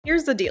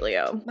Here's the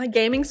dealio. My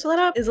gaming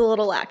setup is a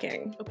little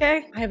lacking,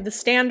 okay? I have the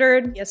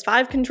standard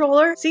PS5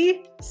 controller.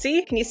 See?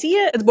 See? Can you see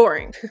it? It's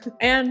boring.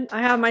 And I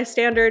have my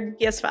standard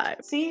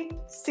PS5. See?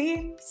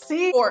 See?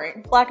 See?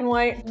 Boring. Black and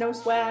white, no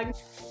swag.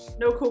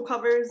 No cool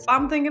covers.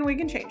 I'm thinking we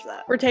can change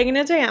that. We're taking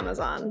it to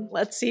Amazon.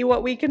 Let's see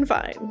what we can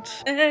find.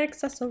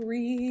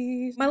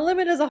 Accessories. My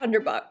limit is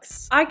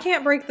 $100. I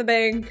can't break the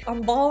bank.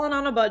 I'm balling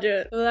on a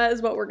budget. So that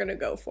is what we're gonna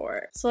go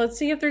for. So let's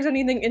see if there's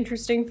anything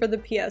interesting for the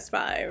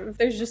PS5.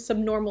 There's just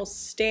some normal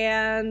stands.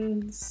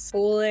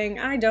 Cooling.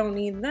 I don't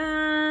need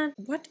that.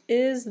 What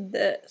is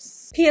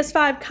this?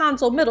 PS5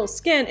 console middle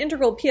skin.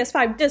 Integral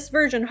PS5 disc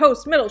version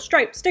host middle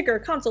stripe sticker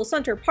console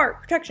center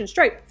part protection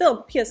stripe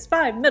film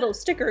PS5 middle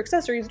sticker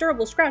accessories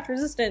durable scratch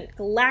resistant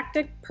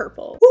galactic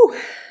purple. Whew.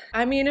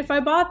 I mean, if I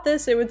bought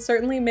this, it would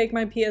certainly make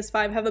my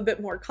PS5 have a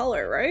bit more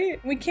color,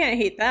 right? We can't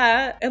hate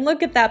that. And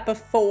look at that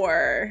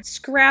before.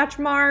 Scratch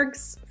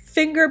marks,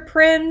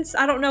 fingerprints.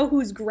 I don't know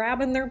who's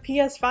grabbing their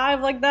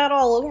PS5 like that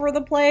all over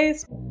the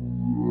place.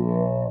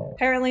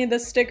 Apparently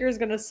this sticker is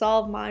gonna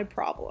solve my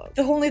problem.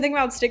 The only thing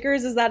about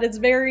stickers is that it's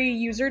very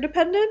user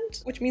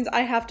dependent, which means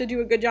I have to do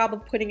a good job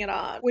of putting it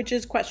on, which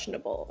is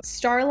questionable.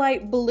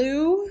 Starlight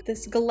blue,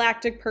 this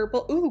galactic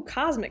purple, ooh,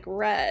 cosmic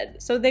red.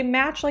 So they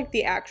match like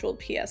the actual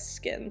PS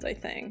skins, I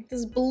think.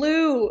 This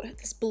blue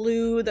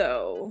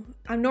though.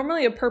 I'm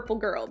normally a purple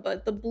girl,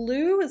 but the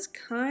blue is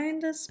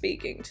kind of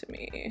speaking to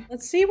me.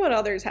 Let's see what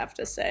others have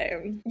to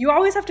say. You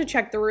always have to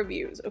check the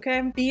reviews,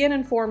 okay? Be an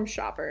informed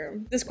shopper.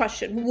 This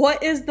question,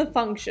 what is the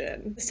function?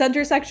 The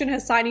center section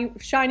has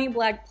shiny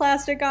black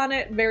plastic on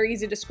it. Very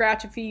easy to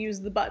scratch if you use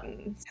the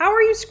buttons. How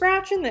are you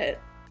scratching it?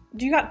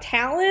 Do you got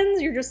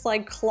talons? You're just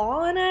like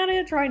clawing at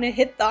it, trying to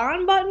hit the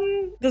on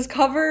button? This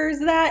covers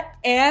that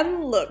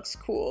and looks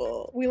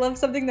cool. We love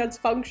something that's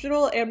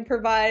functional and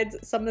provides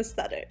some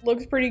aesthetic.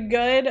 Looks pretty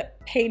good.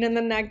 Pain in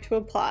the neck to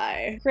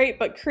apply. Great,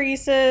 but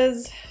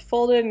creases,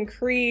 folded and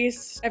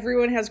creased.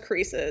 Everyone has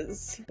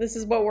creases. This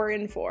is what we're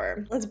in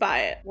for. Let's buy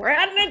it. We're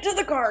adding it to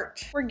the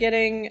cart. We're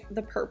getting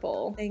the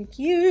purple. Thank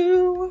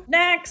you.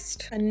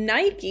 Next, a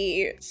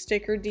Nike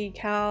sticker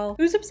decal.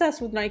 Who's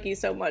obsessed with Nike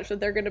so much that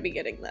they're gonna be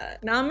getting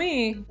that? Not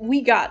me.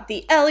 We got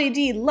the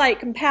LED light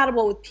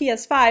compatible with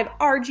PS5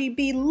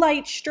 RGB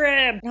light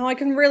strip. Now I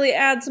can really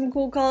add some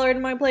cool color to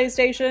my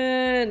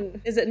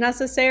PlayStation. Is it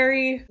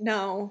necessary?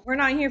 No, we're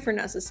not here for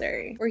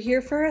necessary. We're here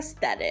for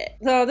aesthetic.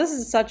 So this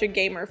is such a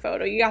gamer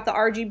photo. You got the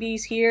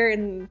RGBs here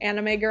and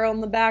anime girl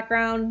in the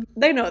background.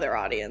 They know their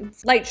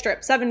audience. Light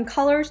strip, 7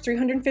 colors,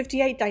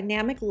 358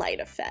 dynamic light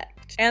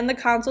effect. And the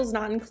console's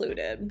not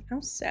included.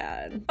 How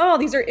sad. Oh,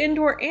 these are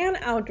indoor and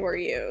outdoor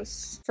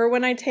use. For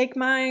when I take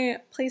my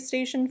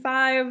PlayStation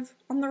 5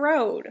 on the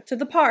road to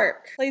the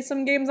park, play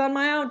some games on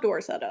my outdoor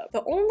setup.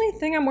 The only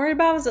thing I'm worried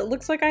about is it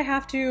looks like I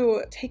have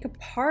to take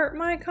apart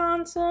my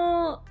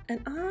console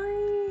and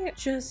I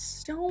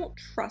just don't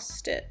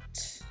trust it.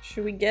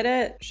 Should we get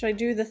it? Should I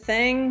do the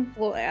thing?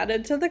 We'll add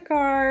it to the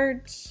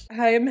cart.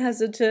 I am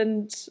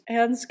hesitant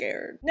and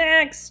scared.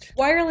 Next,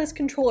 wireless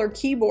controller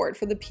keyboard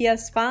for the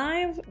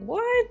PS5.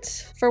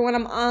 What? For when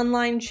I'm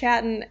online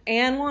chatting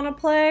and want to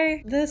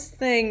play? This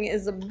thing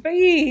is a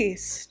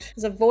beast.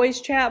 It's a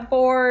voice chat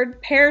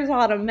board, pairs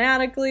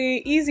automatically,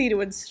 easy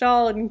to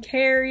install and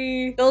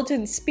carry,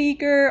 built-in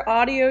speaker,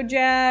 audio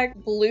jack,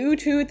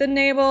 Bluetooth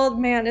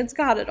enabled. Man, it's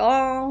got it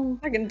all.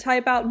 I can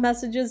type out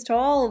messages to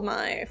all of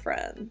my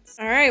friends.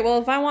 All right, well,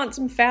 if I want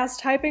some fast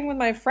typing with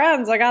my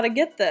friends, I gotta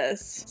get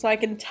this. So I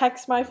can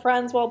text my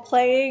friends while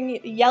playing,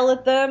 yell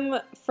at them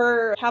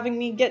for having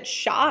me get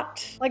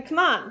shot. Like, come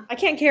on, I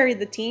can't carry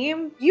the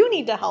team. You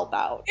need to help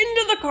out.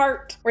 Into the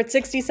cart. We're at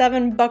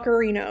 67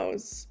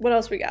 buccarinos. What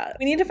else we got?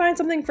 We need to find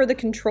something for the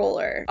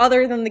controller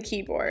other than the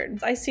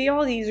keyboard. I see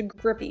all these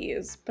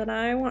grippies, but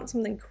I want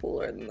something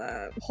cooler than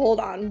that.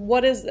 Hold on,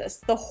 what is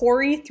this? The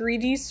Hori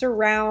 3D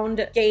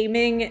surround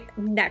gaming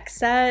neck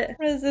set?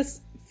 What is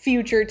this?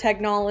 Future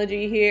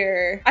technology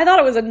here. I thought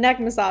it was a neck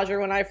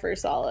massager when I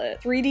first saw it.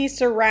 3D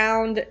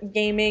surround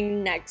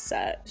gaming neck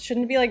set.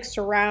 Shouldn't it be like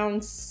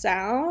surround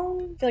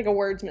sound? I feel like a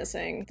word's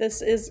missing.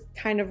 This is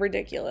kind of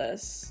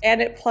ridiculous.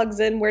 And it plugs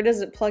in. Where does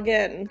it plug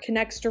in?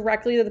 Connects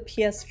directly to the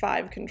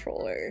PS5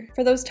 controller.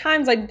 For those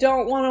times I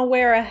don't want to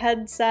wear a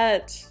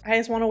headset. I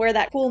just want to wear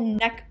that cool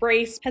neck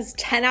brace. Has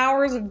 10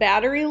 hours of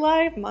battery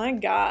life. My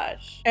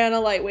gosh. And a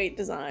lightweight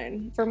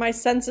design. For my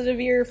sensitive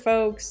ear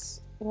folks,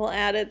 we'll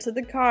add it to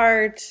the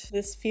cart.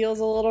 This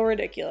feels a little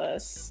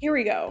ridiculous. Here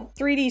we go.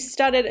 3D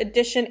studded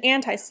edition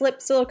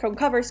anti-slip silicone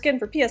cover skin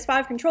for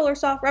PS5 controller,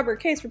 soft rubber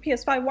case for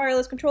PS5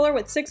 wireless controller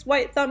with 6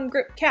 white thumb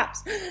grip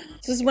caps.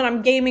 This is when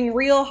I'm gaming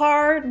real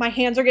hard. My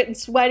hands are getting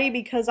sweaty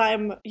because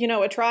I'm, you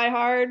know, a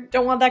try-hard.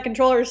 Don't want that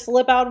controller to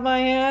slip out of my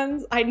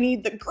hands. I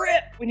need the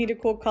grip. We need a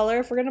cool color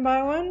if we're gonna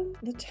buy one.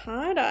 The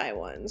tie-dye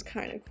one's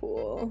kind of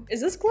cool.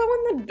 Is this glow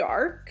in the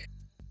dark?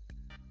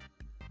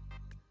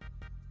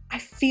 I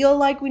feel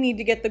like we need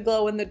to get the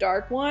glow in the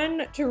dark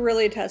one to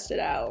really test it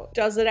out.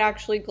 Does it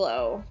actually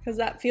glow? Because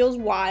that feels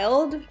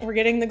wild. We're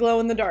getting the glow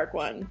in the dark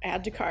one.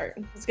 Add to cart.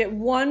 Let's get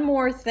one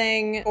more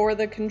thing for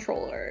the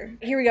controller.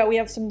 Here we go. We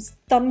have some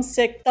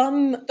thumbstick.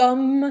 Why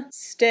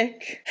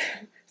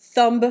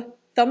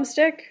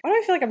do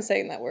I feel like I'm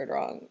saying that word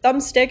wrong?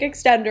 Thumbstick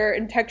extender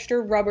and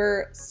texture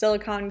rubber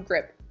silicone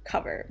grip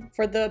cover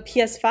for the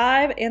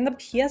PS5 and the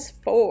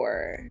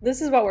PS4.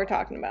 This is what we're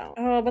talking about.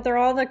 Oh, but they're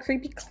all the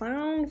creepy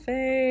clown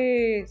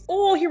face.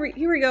 Oh, here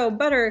we go.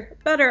 Better.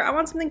 I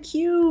want something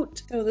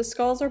cute. Oh, the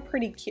skulls are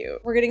pretty cute.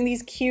 We're getting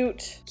these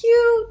cute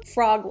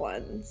frog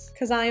ones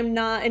because I am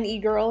not an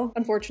e-girl,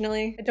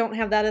 unfortunately. I don't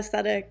have that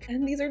aesthetic.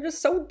 And these are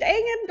just so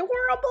dang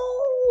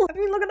adorable. I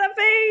mean, look at that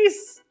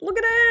face. Look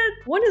at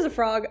it. One is a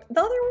frog. The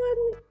other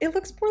one, it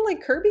looks more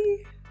like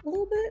Kirby. A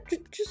little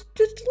bit, just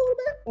a little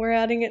bit. We're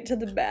adding it to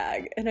the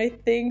bag, and I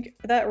think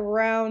that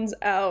rounds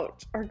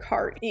out our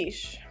cart.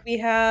 Eesh. We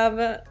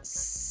have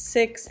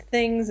 6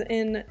 things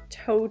in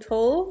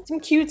total. Some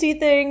cutesy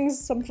things,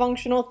 some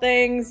functional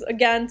things.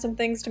 Again, some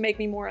things to make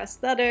me more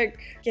aesthetic.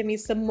 Give me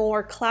some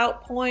more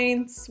clout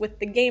points with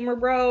the gamer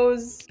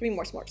bros. Give me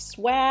some more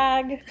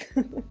swag.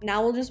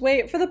 Now we'll just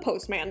wait for the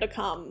postman to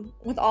come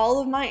with all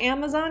of my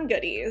Amazon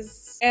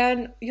goodies.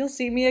 And you'll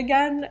see me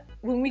again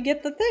when we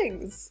get the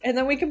things. And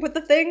then we can put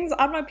the things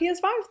on my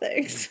PS5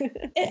 things.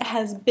 It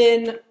has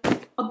been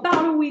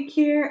about a week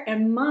here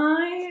and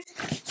my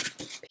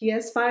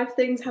PS5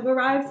 things have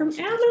arrived from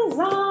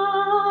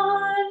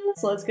Amazon.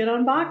 So let's get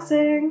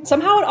unboxing.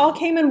 Somehow it all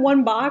came in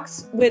one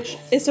box, which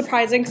is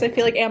surprising because I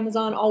feel like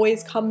Amazon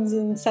always comes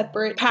in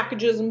separate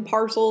packages and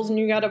parcels and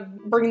you gotta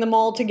bring them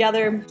all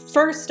together.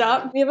 First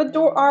up, we have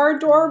our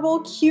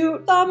adorable,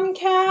 cute thumb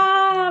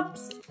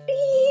caps.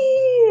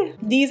 Eee!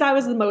 These I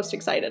was the most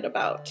excited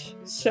about,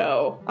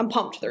 so I'm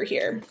pumped they're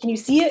here. Can you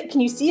see it? Can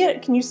you see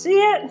it? Can you see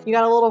it? You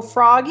got a little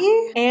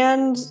froggy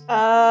and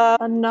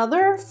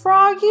another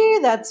froggy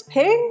that's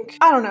pink.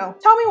 I don't know.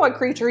 Tell me what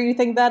creature you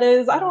think that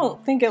is. I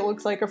don't think it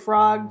looks like a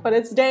frog, but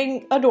it's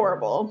dang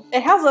adorable.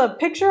 It has a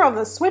picture of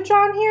the Switch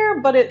on here,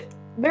 but it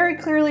very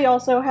clearly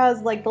also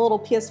has like the little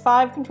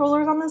PS5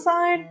 controllers on the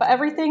side, but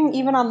everything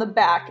even on the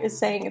back is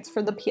saying it's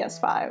for the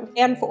PS5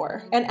 and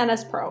 4 and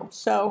NS Pro,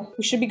 so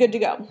we should be good to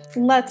go.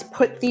 Let's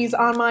put these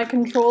on my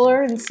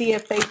controller and see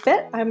if they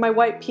fit. I have my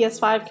white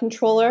PS5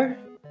 controller.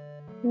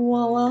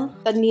 Voila.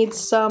 That needs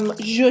some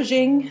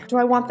zhuzhing. Do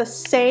I want the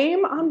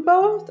same on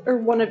both or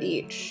one of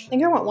each? I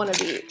think I want one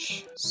of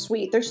each.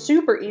 Sweet, they're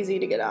super easy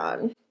to get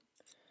on.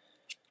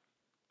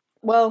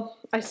 Well,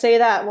 I say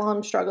that while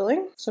I'm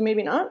struggling, so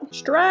maybe not.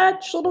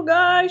 Stretch, little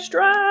guy,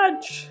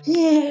 stretch.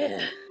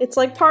 Yeah. It's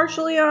like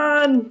partially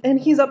on, and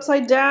he's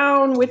upside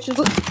down, which is,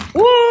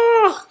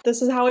 whoa!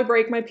 This is how I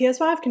break my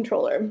PS5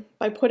 controller,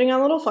 by putting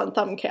on little fun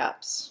thumb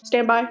caps.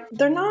 Stand by.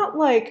 They're not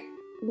like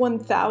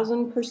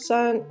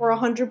 1000% or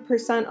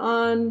 100%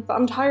 on, but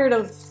I'm tired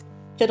of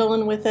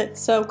fiddling with it,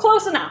 so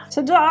close enough.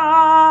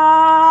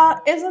 Ta-da!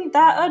 Isn't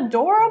that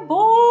adorable?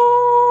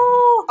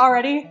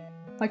 Already?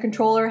 My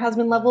controller has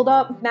been leveled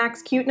up.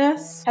 Max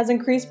cuteness has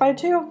increased by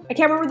 2. I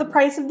can't remember the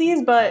price of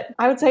these, but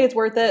I would say it's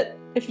worth it.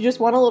 If you just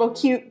want a little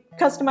cute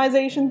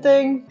customization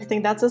thing, I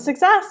think that's a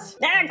success.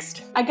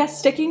 Next! I guess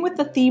sticking with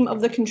the theme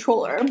of the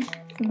controller,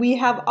 we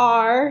have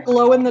our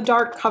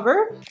glow-in-the-dark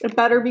cover. It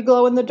better be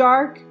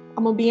glow-in-the-dark.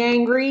 I'm gonna be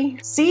angry.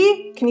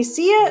 See? Can you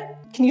see it?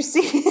 Can you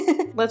see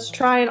it? Let's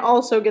try and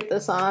also get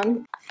this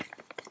on.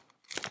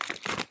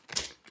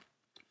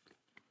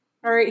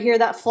 All right, here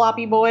that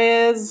floppy boy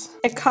is.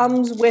 It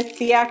comes with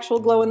the actual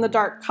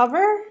glow-in-the-dark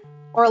cover,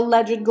 or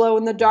alleged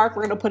glow-in-the-dark.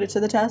 We're gonna put it to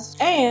the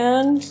test.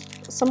 And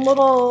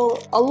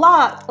a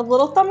lot of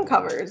little thumb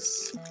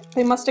covers.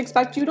 They must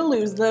expect you to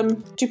lose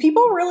them. Do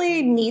people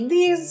really need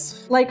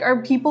these? Like,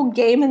 are people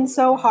gaming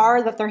so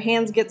hard that their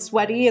hands get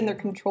sweaty and their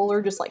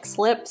controller just like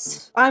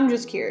slips? I'm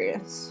just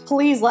curious.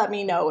 Please let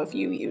me know if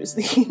you use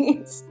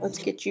these. Let's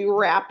get you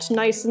wrapped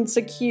nice and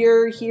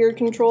secure here,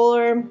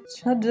 controller.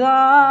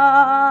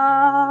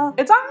 Ta-da!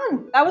 It's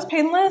on! That was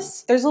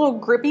painless. There's little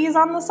grippies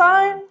on the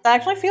side that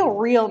actually feel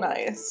real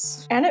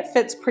nice. And it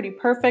fits pretty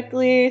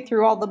perfectly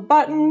through all the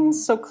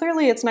buttons, so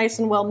clearly it's nice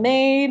and well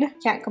made.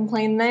 Can't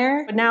complain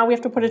there. But now we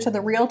have to put it to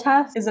the real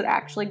test. Is it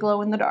actually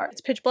glow in the dark?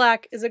 It's pitch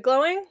black. Is it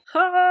glowing?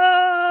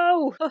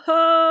 Ho!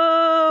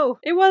 Ho!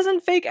 It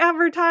wasn't fake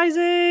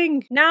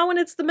advertising! Now when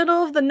it's the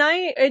middle of the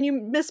night and you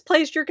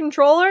misplaced your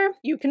controller,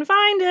 you can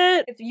find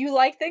it. If you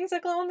like things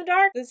that glow in the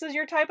dark, this is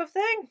your type of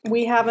thing.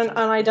 We have an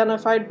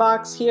unidentified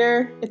box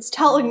here. It's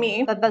telling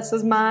me that this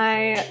is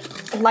my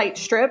light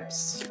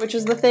strips, which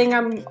is the thing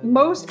I'm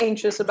most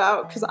anxious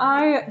about because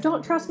I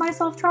don't trust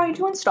myself trying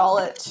to install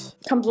it.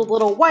 Comes with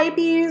little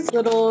wipies,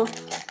 little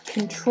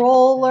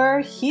controller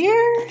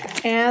here,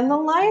 and the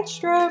light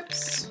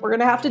strips. We're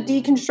gonna have to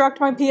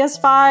deconstruct my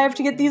PS5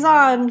 to get these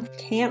on.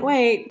 Can't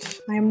wait.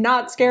 I am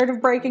not scared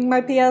of breaking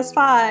my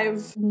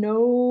PS5.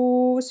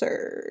 No,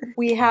 sir.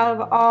 We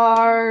have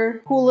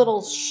our cool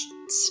little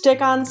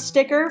stick-on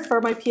sticker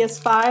for my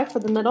PS5 for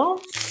the middle.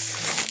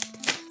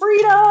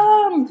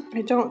 Freedom!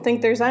 I don't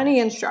think there's any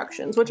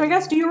instructions, which I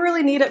guess, do you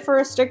really need it for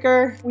a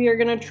sticker? We are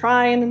gonna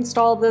try and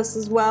install this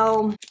as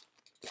well.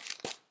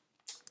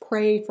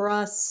 Pray for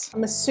us.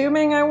 I'm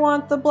assuming I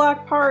want the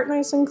black part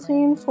nice and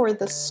clean for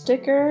the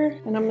sticker,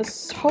 and I'm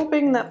just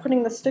hoping that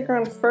putting the sticker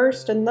on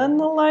first and then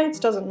the lights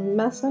doesn't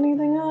mess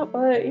anything up,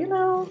 but you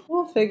know,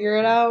 we'll figure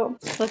it out.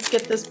 Let's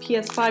get this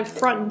PS5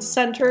 front and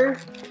center.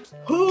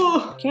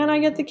 Can I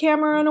get the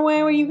camera in a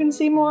way where you can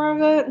see more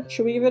of it?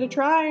 Should we give it a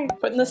try?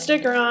 Putting the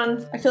sticker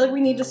on. I feel like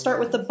we need to start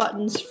with the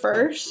buttons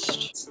first.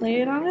 Let's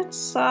lay it on its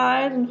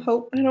side and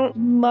hope I don't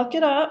muck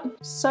it up.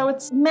 So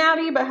it's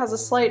matte but has a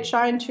slight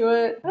shine to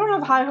it. I don't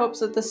have high hopes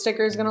that the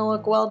sticker is gonna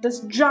look well. This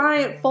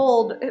giant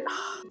fold,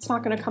 it's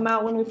not gonna come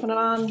out when we put it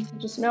on. I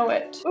just know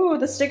it. Ooh,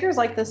 the sticker's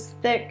like this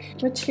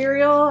thick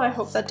material. I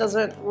hope that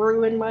doesn't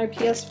ruin my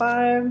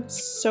PS5.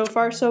 So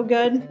far, so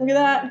good. Look at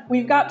that.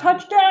 We've got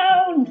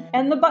touchdown!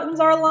 And the buttons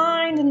are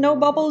aligned and no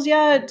bubbles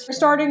yet. We're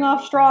starting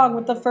off strong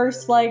with the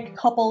first like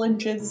couple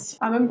inches.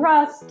 I'm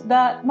impressed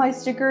that my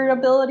sticker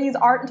abilities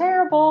aren't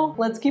terrible.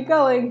 Let's keep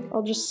going.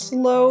 I'll just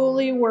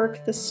slowly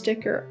work the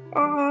sticker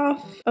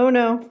off. Oh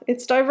no,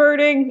 it's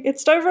diverting.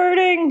 It's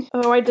diverting.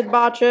 Oh, I did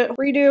botch it.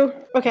 Redo.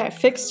 Okay, I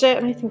fixed it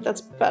and I think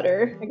that's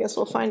better. I guess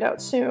we'll find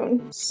out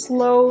soon.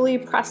 Slowly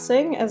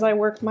pressing as I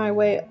work my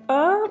way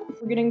up.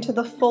 We're getting to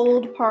the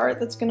fold part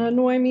that's gonna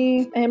annoy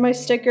me. And my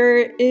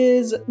sticker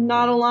is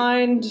not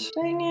aligned.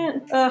 Dang it.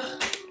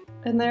 Ugh.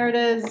 And there it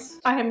is.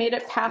 I had made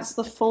it past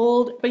the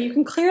fold, but you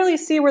can clearly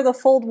see where the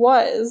fold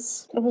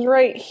was. It was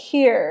right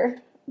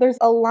here. There's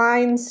a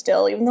line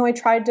still, even though I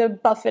tried to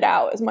buff it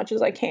out as much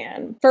as I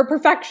can. For a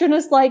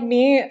perfectionist like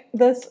me,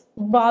 this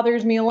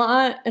bothers me a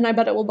lot, and I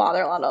bet it will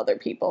bother a lot of other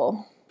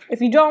people. If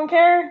you don't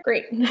care,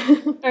 great.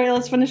 All right,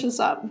 let's finish this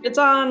up. It's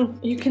on.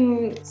 You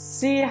can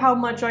see how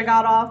much I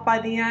got off by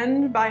the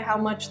end, by how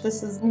much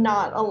this is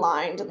not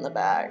aligned in the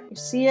back. You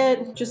see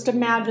it? Just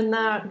imagine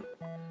that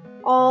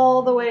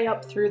all the way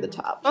up through the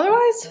top.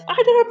 Otherwise,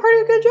 I did a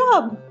pretty good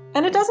job.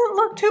 And it doesn't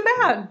look too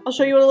bad. I'll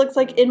show you what it looks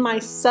like in my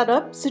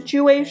setup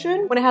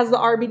situation when it has the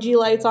RGB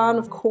lights on,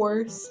 of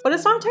course. But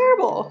it's not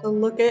terrible. So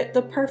look at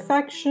the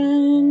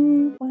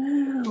perfection.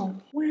 Wow,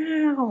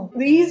 wow.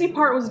 The easy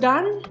part was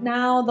done.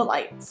 Now the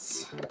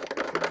lights.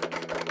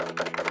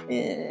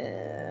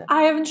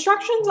 I have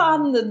instructions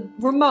on the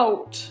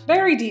remote,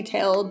 very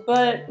detailed,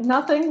 but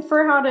nothing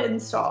for how to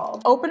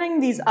install. Opening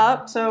these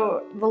up,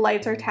 so the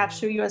lights are attached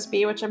to a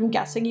USB, which I'm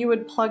guessing you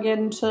would plug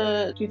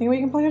into, do you think we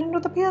can plug it into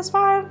the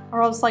PS5?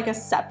 Or else like a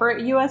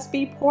separate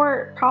USB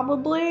port,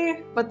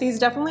 probably. But these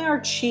definitely are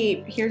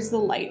cheap. Here's the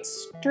light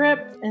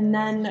strip, and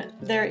then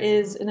there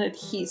is an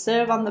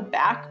adhesive on the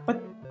back,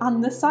 but on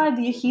this side,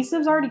 the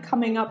adhesive's already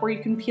coming up where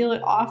you can peel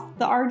it off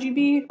the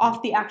RGB, off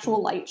the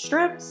actual light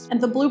strips. And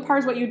the blue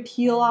part is what you'd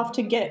peel off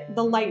to get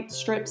the light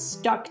strips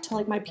stuck to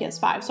like my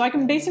PS5. So I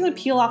can basically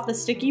peel off the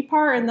sticky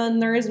part and then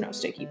there is no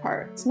sticky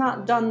part. It's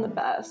not done the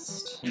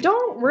best.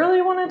 Don't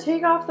really want to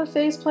take off the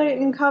faceplate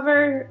and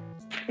cover,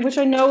 which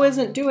I know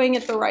isn't doing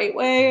it the right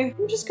way.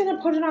 I'm just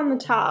gonna put it on the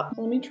top.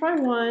 Let me try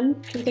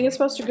one. I think it's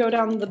supposed to go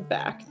down the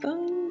back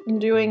then. I'm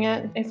doing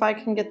it if I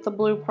can get the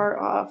blue part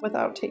off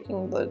without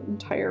taking the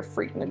entire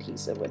freaking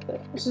adhesive with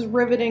it. This is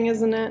riveting,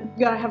 isn't it? You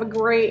gotta have a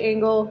great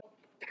angle.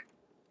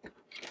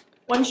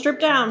 One strip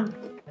down.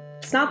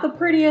 It's not the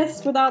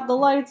prettiest without the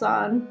lights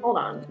on. Hold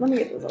on, let me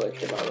get this other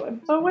strip out of the way.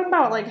 So it went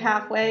about like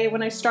halfway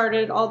when I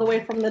started all the way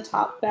from the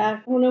top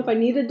back. I don't know if I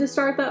needed to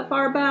start that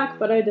far back,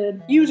 but I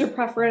did. User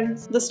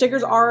preference. The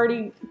sticker's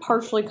already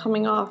partially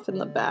coming off in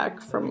the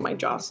back from my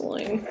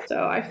jostling.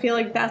 So I feel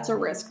like that's a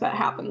risk that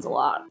happens a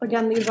lot.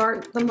 Again, these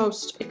aren't the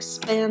most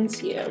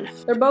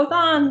expansive. They're both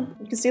on.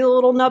 You can see the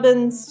little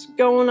nubbins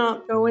going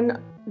up, going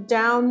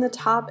down the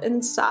top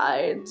and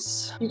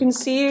sides. You can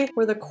see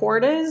where the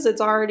cord is.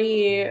 It's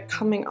already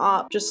coming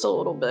up just a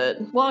little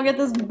bit. Well, I'll get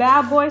this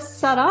bad boy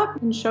set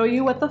up and show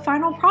you what the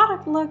final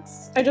product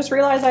looks. I just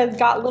realized I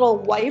got little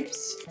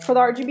wipes for the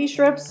RGB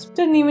strips.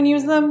 Didn't even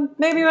use them.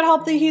 Maybe it would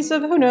help the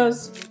adhesive, who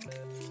knows?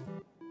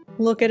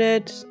 Look at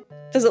it.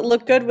 Does it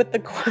look good with the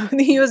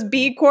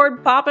USB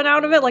cord popping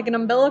out of it like an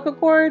umbilical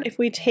cord? If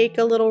we take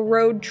a little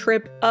road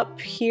trip up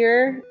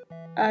here,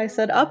 I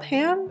said up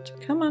hand,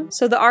 come on.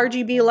 So the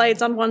RGB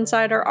lights on one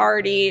side are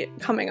already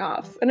coming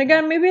off. And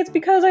again, maybe it's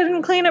because I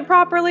didn't clean it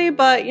properly,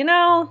 but you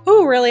know,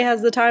 who really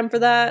has the time for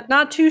that?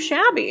 Not too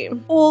shabby.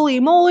 Holy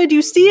moly, do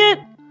you see it?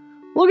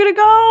 Look at it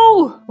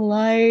go!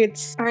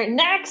 Lights. All right,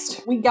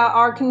 next, we got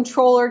our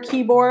controller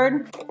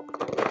keyboard.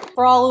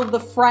 For all of the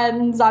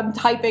friends I'm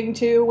typing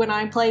to when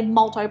I play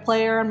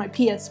multiplayer on my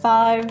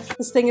PS5.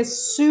 This thing is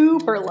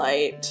super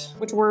light,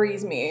 which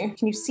worries me.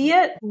 Can you see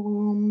it?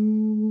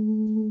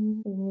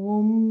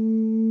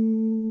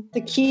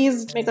 The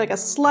keys make like a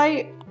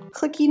slight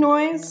clicky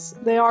noise.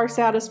 They are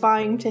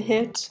satisfying to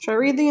hit. Should I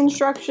read the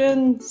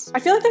instructions? I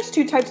feel like there's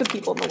two types of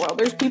people in the world.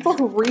 There's people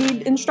who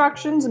read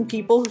instructions and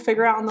people who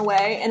figure out on the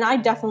way, and I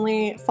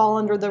definitely fall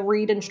under the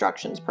read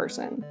instructions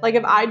person. Like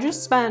if I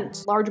just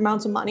spent large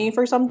amounts of money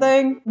for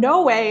something,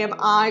 no way am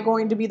I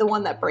going to be the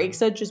one that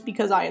breaks it just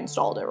because I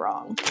installed it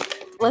wrong.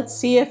 Let's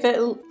see if it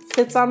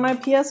fits on my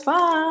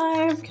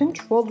PS5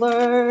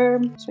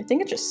 controller. So I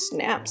think it just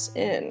snaps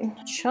in.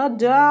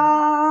 Ta-da!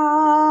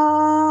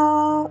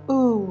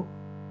 Ooh.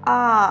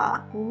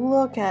 Ah,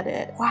 look at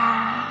it.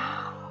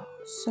 Wow,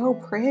 so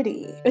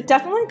pretty. It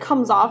definitely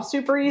comes off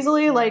super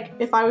easily. Like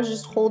if I was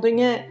just holding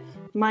it,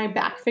 my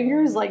back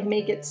fingers like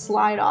make it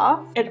slide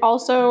off. It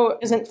also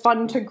isn't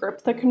fun to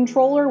grip the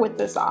controller with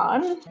this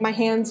on. My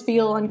hands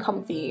feel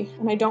uncomfy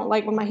and I don't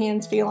like when my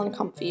hands feel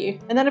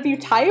uncomfy. And then if you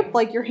type,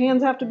 like your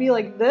hands have to be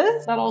like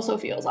this, that also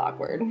feels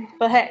awkward.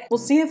 But hey, we'll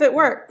see if it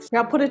works. We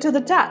gotta put it to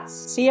the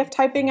test. See if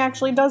typing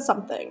actually does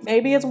something.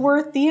 Maybe it's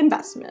worth the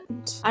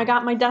investment. I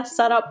got my desk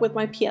set up with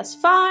my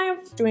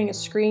PS5, doing a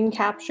screen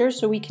capture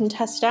so we can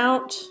test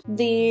out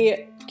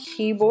the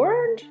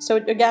keyboard. So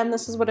again,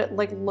 this is what it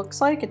like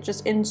looks like. It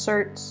just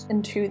inserts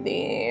into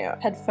the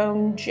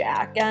headphone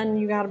jack. Again,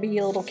 you gotta be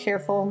a little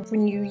careful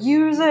when you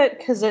use it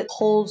because it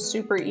pulls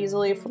super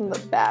easily from the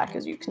back,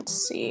 as you can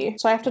see.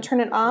 So I have to turn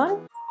it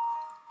on.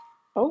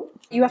 Oh,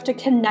 you have to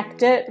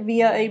connect it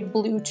via a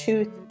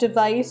Bluetooth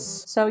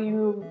device. So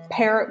you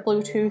pair it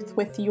Bluetooth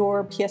with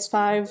your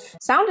PS5.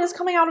 Sound is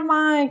coming out of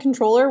my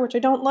controller, which I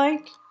don't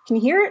like. Can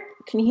you hear it?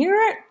 Can you hear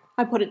it?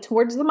 I put it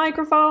towards the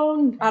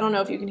microphone. I don't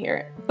know if you can hear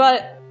it,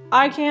 but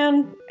I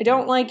can. I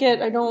don't like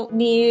it. I don't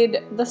need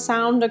the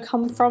sound to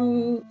come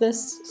from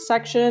this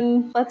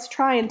section. Let's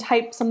try and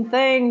type some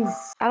things.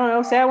 I don't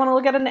know, say I want to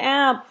look at an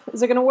app.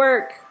 Is it gonna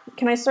work?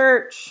 Can I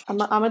search? I'm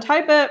gonna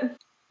type it.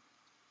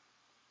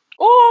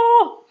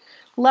 Oh!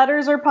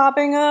 Letters are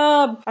popping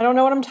up. I don't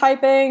know what I'm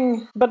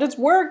typing, but it's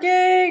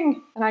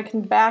working. And I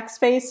can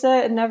backspace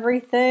it and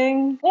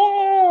everything.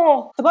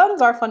 Oh! The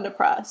buttons are fun to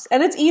press.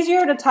 And it's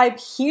easier to type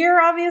here,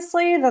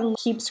 obviously, than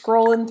keep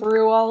scrolling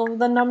through all of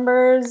the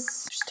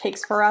numbers. It just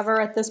takes forever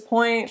at this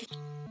point.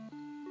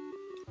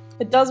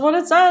 It does what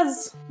it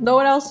says. No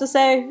one else to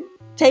say.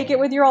 Take it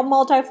with your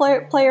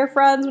multiplayer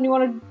friends when you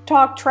want to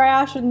talk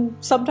trash in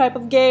some type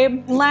of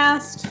game. And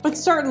last, but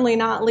certainly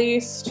not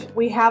least,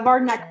 we have our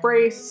neck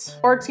brace,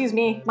 or excuse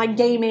me, my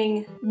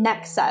gaming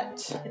neck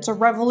set. It's a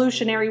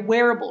revolutionary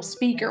wearable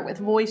speaker with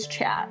voice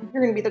chat.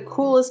 You're gonna be the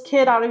coolest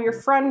kid out of your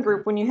friend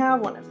group when you have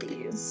one of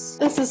these.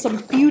 This is some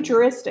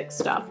futuristic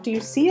stuff. Do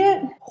you see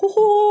it?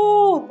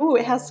 Ooh,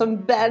 it has some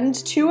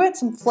bend to it,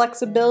 some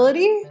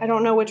flexibility. I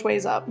don't know which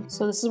way's up.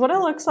 So this is what it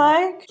looks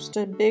like. Just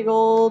a big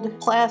old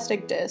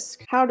plastic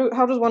disc. How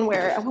does one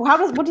wear it?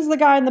 What does the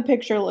guy in the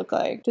picture look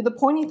like? Do the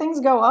pointy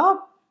things go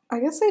up? I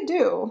guess they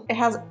do. It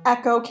has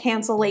echo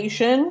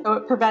cancellation, so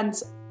it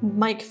prevents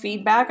mic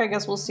feedback. I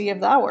guess we'll see if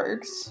that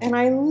works. And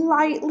I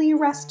lightly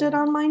rested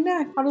on my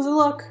neck. How does it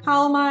look?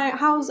 How am I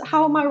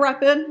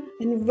repping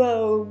in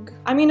Vogue?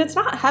 I mean, it's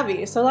not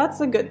heavy, so that's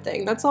a good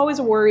thing. That's always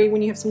a worry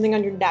when you have something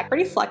on your neck.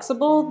 Pretty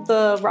flexible,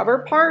 the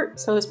rubber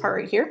part. So this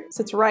part right here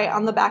sits right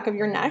on the back of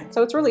your neck.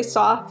 So it's really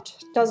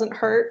soft, doesn't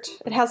hurt.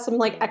 It has some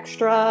like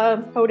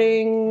extra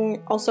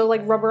coating, also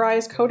like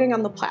rubberized coating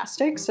on the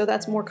plastic. So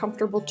that's more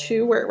comfortable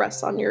too, where it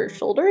rests on your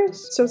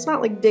shoulders. So it's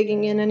not like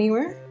digging in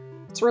anywhere.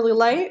 It's really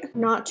light,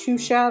 not too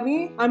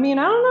shabby. I mean,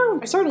 I don't know.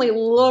 I certainly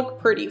look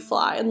pretty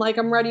fly and like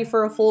I'm ready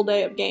for a full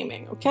day of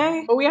gaming,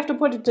 okay? But we have to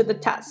put it to the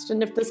test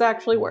and if this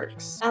actually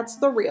works. That's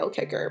the real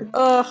kicker.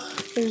 Ugh,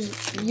 there's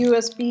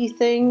USB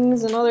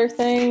things and other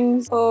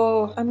things.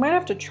 Oh, I might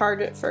have to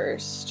charge it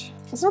first.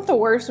 It's not the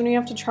worst when you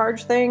have to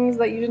charge things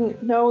that you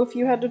didn't know if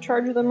you had to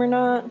charge them or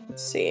not.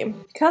 Let's see.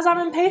 Because I'm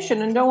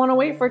impatient and don't want to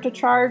wait for it to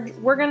charge,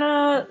 we're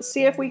gonna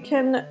see if we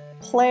can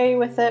play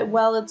with it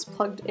while it's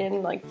plugged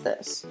in like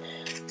this.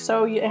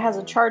 So it has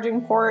a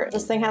charging port.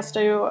 This thing has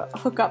to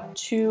hook up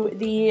to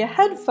the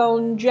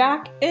headphone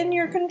jack in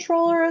your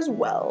controller as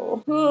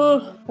well.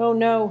 Ugh. Oh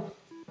no,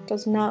 it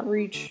does not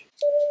reach.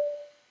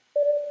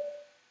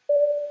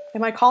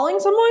 Am I calling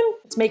someone?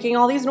 It's making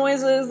all these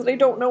noises that I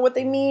don't know what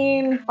they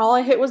mean. All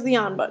I hit was the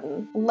on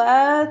button.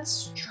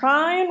 Let's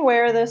try and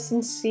wear this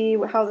and see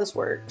how this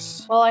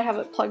works while I have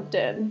it plugged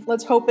in.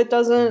 Let's hope it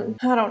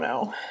doesn't, I don't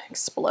know,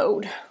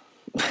 explode.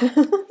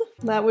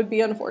 That would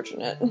be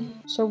unfortunate.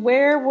 So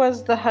where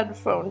was the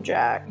headphone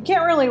jack? You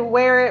can't really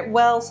wear it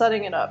while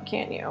setting it up,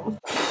 can you?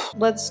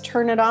 Let's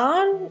turn it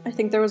on. I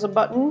think there was a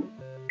button.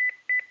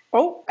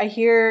 Oh, I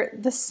hear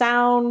the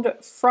sound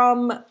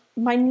from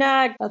my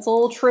neck. That's a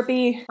little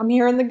trippy. I'm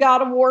hearing the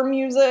God of War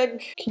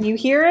music. Can you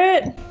hear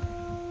it?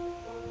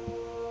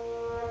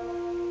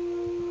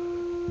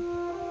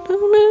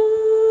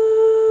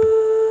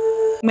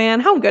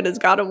 Man, how good is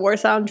God of War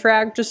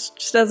soundtrack?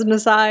 Just as an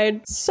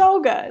aside. So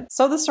good.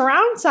 So the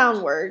surround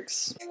sound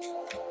works.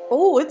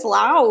 Oh, it's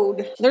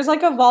loud. There's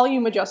like a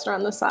volume adjuster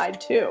on the side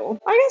too.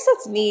 I guess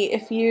that's neat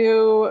if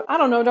you, I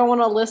don't know, don't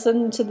want to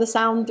listen to the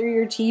sound through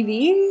your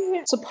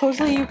TV.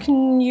 Supposedly you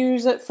can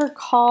use it for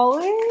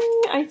calling,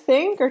 I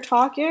think, or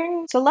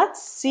talking. So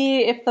let's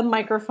see if the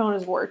microphone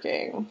is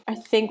working. I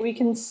think we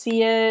can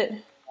see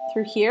it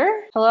through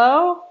here.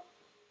 Hello?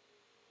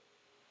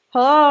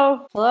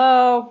 Hello?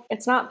 Hello?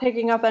 It's not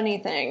picking up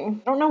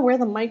anything. I don't know where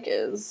the mic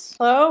is.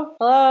 Hello?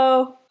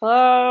 Hello?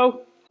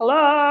 Hello?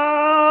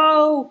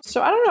 Hello?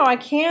 So I don't know, I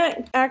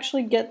can't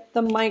actually get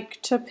the mic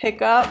to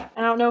pick up.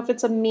 I don't know if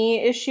it's a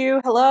me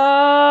issue.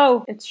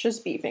 Hello? It's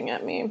just beeping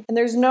at me. And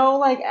there's no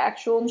like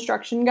actual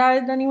instruction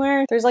guide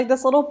anywhere. There's like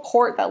this little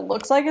port that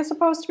looks like it's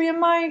supposed to be a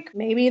mic.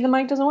 Maybe the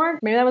mic doesn't work.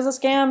 Maybe that was a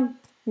scam.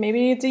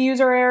 Maybe it's a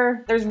user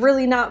error. There's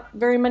really not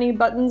very many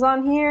buttons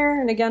on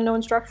here. And again, no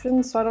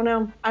instructions, so I don't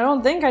know. I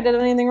don't think I did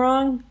anything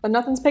wrong, but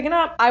nothing's picking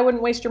up. I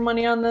wouldn't waste your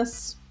money on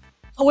this.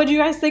 What do you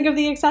guys think of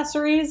the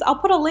accessories? I'll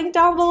put a link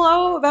down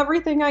below of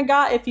everything I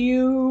got if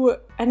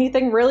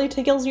anything really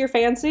tickles your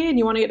fancy and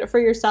you want to get it for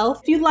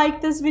yourself. If you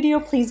like this video,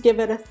 please give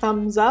it a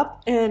thumbs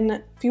up. And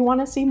if you want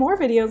to see more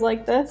videos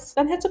like this,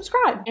 then hit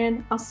subscribe.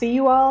 And I'll see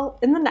you all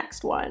in the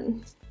next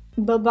one.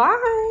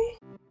 Bye-bye.